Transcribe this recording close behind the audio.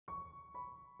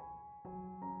Hello,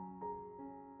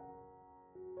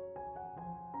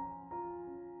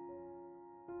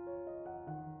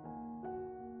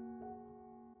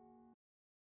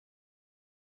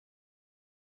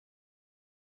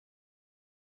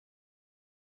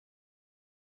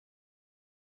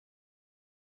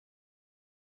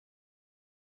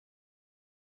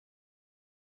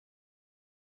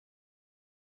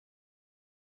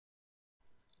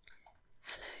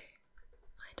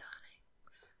 my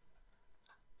darlings.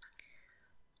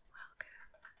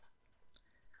 Welcome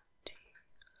to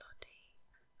Lottie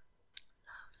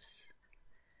Loves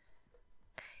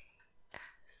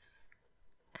ASMR.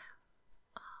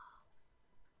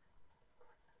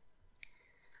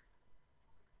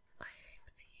 I hope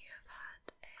that you have had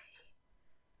a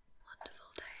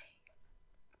wonderful day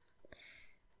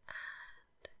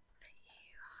and that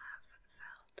you have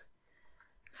felt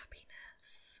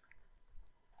happiness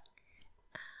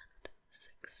and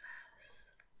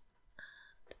success,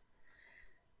 and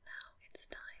now it's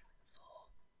time for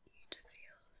you to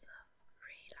feel some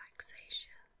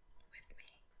relaxation with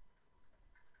me.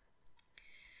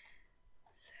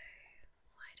 So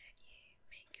why don't you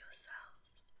make yourself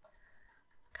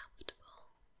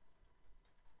comfortable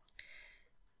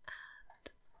and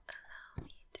allow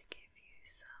me to give you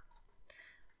some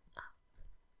up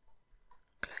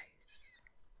close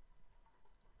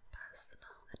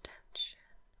personal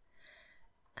attention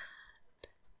and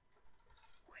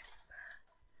whisper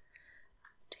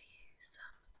to you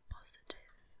some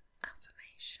positive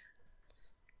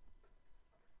affirmations.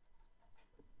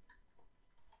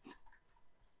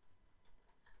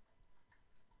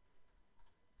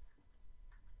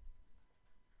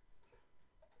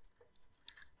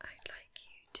 I'd like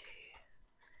you to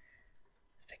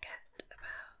forget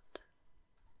about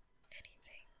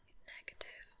anything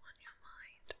negative on your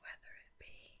mind, whether it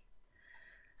be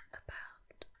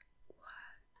about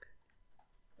work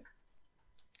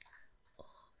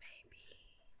or maybe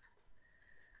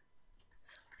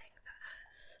something that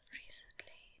has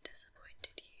recently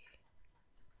disappointed you.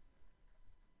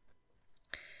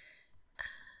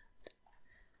 And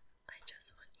I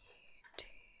just want you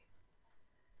to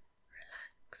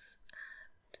relax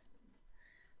and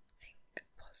think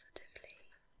positively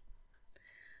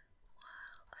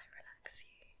while I relax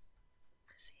you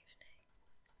this evening.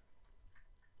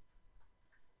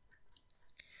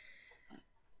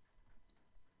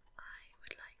 I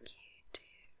would like you to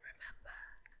remember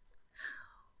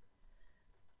how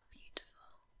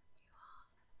beautiful you are,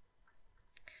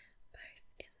 both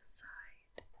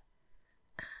inside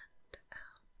and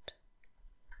out.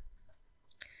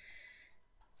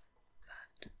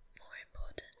 But more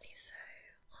importantly so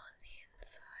on the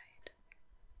inside,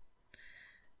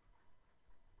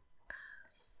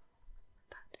 as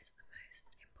that is the most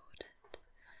important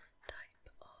type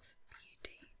of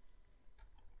beauty.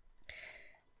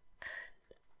 And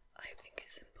I think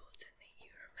it's important that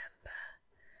you remember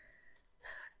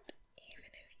that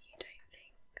even if you don't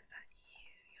think that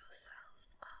you yourself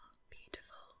are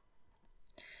beautiful,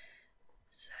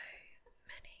 so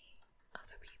many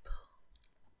other people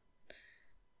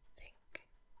think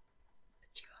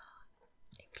that you are,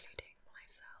 including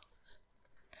myself.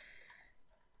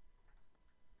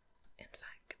 In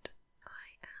fact, I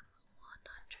am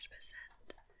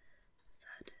 100%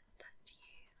 certain that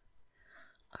you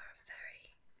are a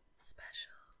very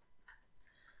special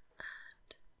and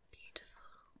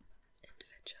beautiful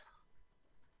individual,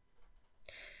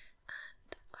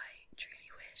 and I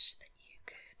truly wish that you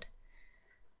could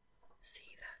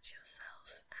see that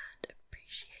yourself and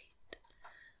appreciate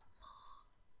more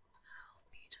how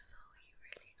beautiful you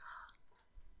really are.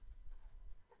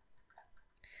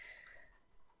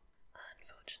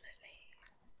 Unfortunately,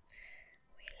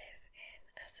 we live in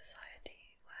a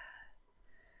society where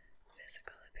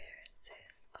physical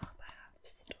appearances are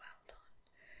perhaps dwelled on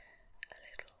a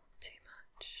little too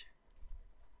much.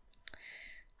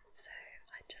 So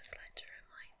I'd just like to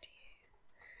remind you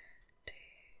to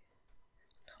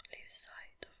not lose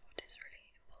sight of what is really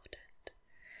important,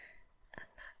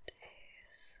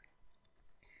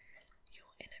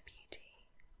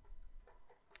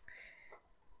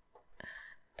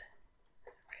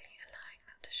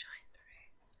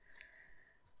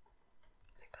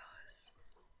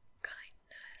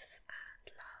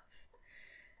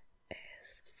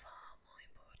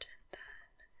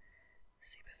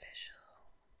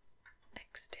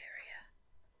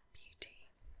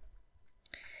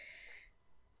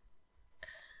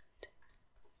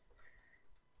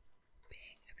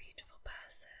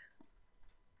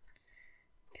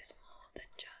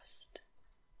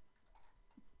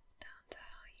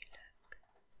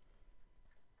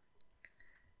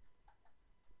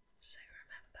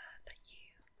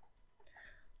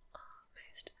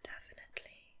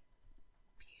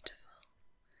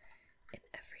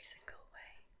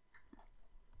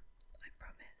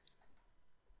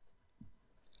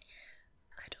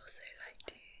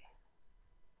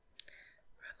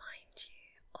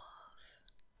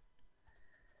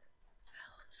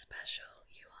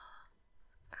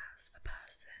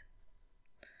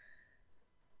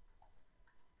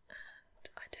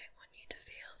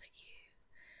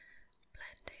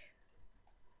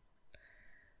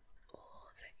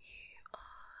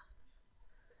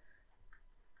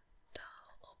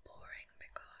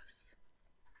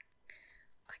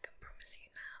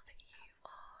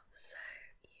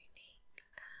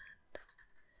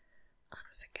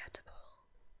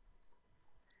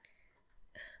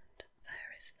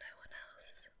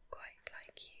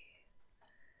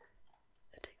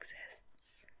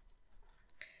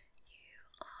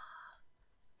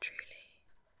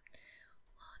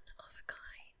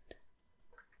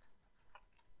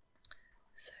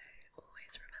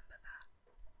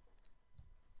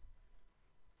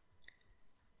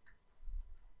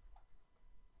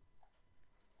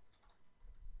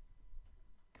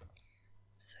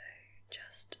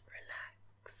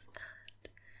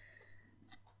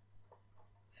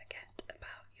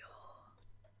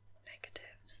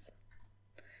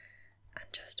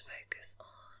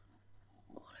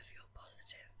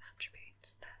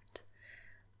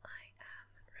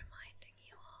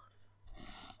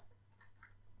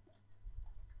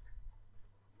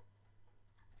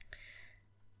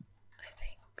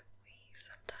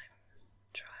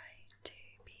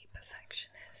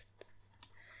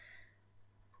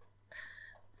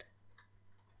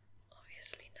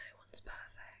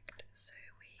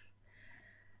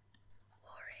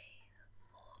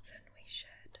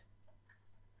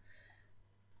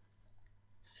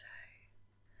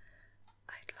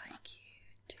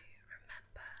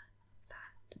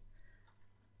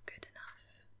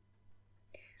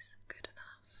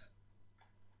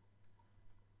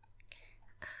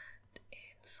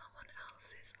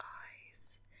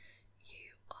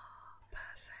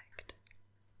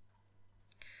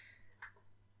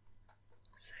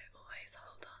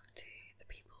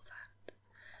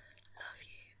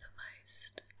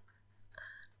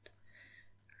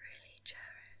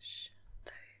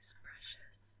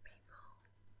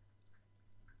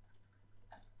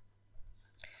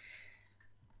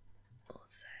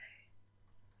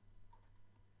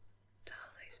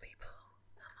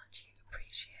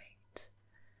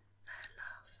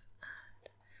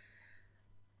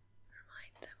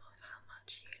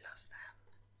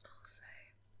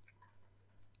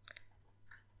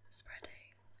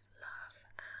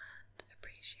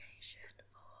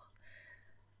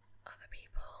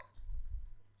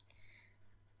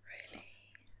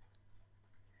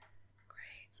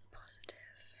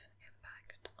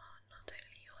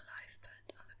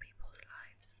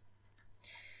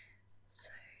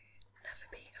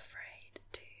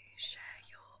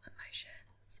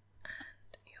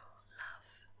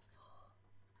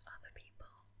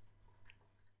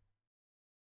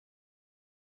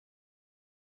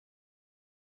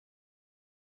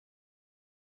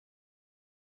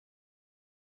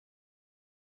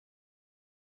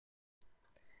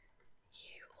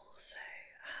 also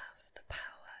have the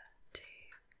power to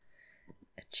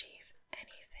achieve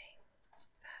anything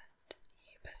that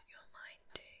you put your mind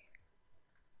to.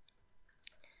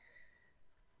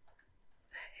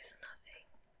 There is nothing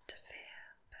to fear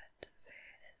but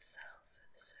fear itself,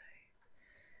 so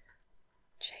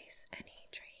chase any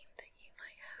dream that you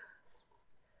might have,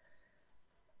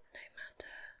 no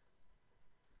matter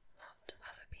what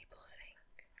other people think.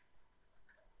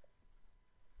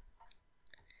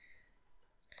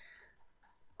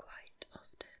 Quite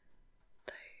often,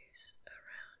 those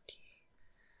around you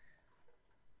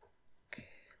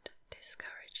could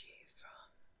discourage you from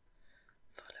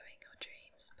following your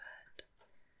dreams, but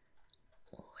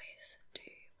always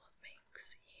do what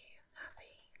makes you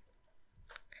happy,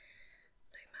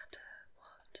 no matter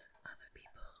what other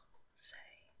people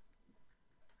say.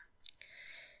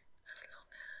 As long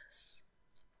as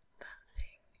that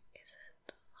thing isn't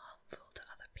harmful to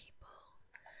other people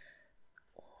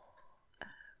or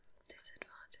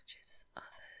disadvantages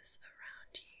others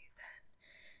around you, then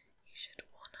you should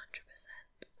 100%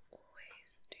 always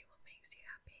do what makes you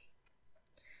happy.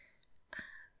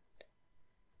 And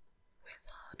with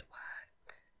hard work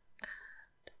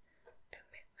and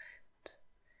commitment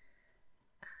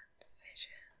and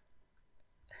vision,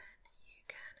 then you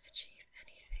can achieve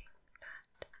anything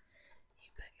that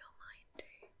you put your mind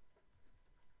to.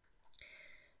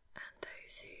 And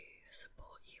those who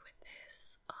support you with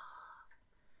this are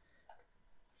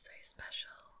so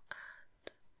special and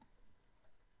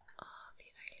are the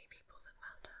only people that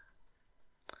matter.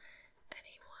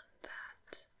 Anyone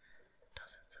that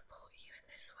doesn't support you in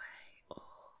this way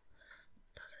or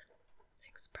doesn't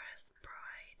express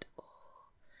pride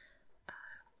or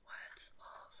words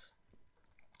of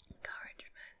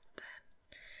encouragement, then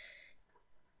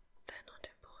they're not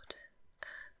important,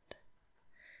 and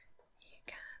you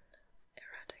can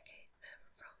eradicate them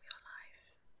from your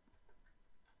life.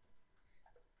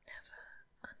 Never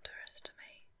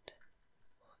underestimate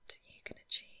what you can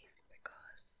achieve,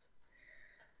 because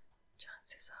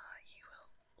chances are you will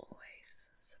always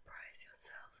surprise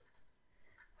yourself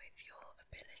with your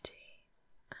ability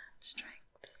and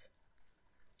strengths.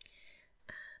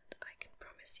 And I can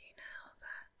promise you now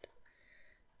that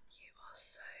you are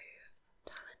so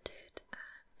talented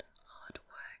and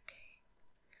hardworking,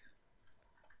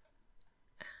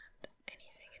 and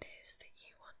anything it is that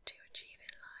you want to achieve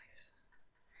in life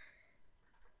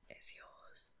is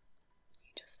yours.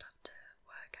 You just have to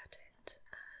work at it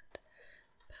and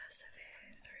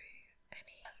persevere through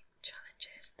any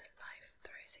challenges that life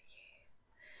throws at you,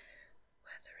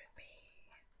 whether it be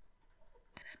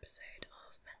an episode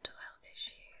of mental health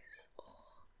issues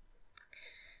or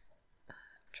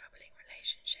troubling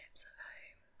relationships at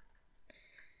home,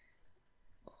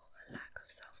 or a lack of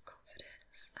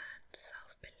self-confidence and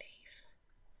self-belief.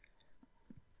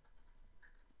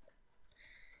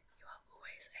 You are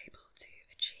always able to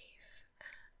achieve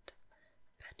and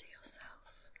better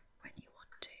yourself when you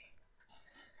want to,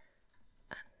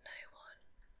 and no one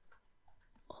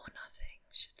or nothing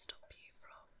should stop you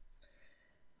from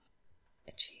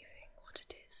achieving what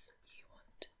it is you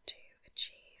want to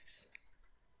achieve.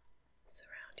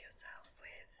 Surround yourself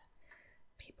with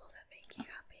people that make you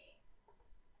happy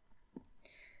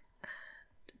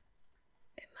and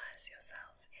immerse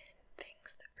yourself in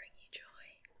things that bring you joy,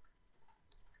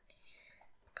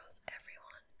 because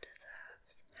everyone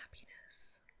deserves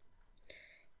happiness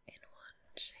in one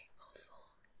shape or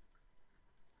form.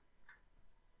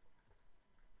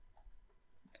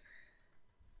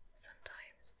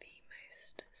 Sometimes the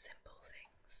most simple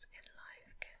things in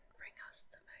life can bring us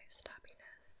the most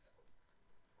happiness.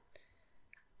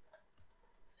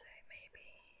 So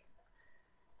maybe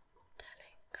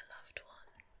telling a loved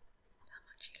one how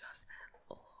much you love them,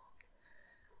 or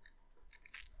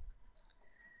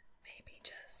maybe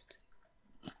just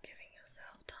giving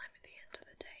yourself time at the end of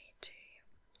the day to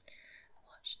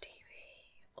watch TV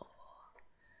or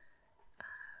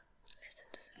listen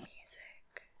to some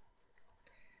music,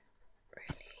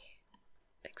 really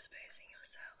exposing